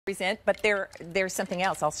But there's something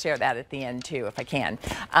else. I'll share that at the end too, if I can.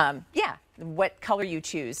 Yeah, what color you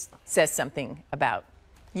choose says something about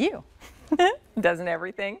you. Doesn't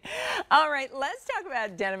everything? All right, let's talk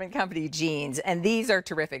about Denim Company jeans. And these are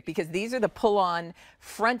terrific because these are the pull-on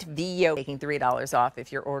front V-yoke, taking $3 off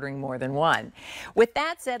if you're ordering more than one. With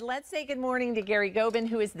that said, let's say good morning to Gary Gobin,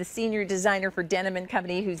 who is the senior designer for Denim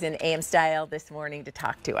Company, who's in AM Style this morning to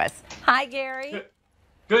talk to us. Hi, Gary.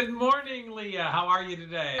 Good morning, Leah. How are you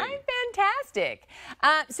today? I'm fantastic.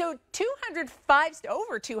 So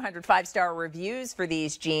over 200 five-star reviews for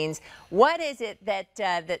these jeans. What is it that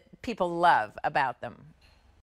that people love about them?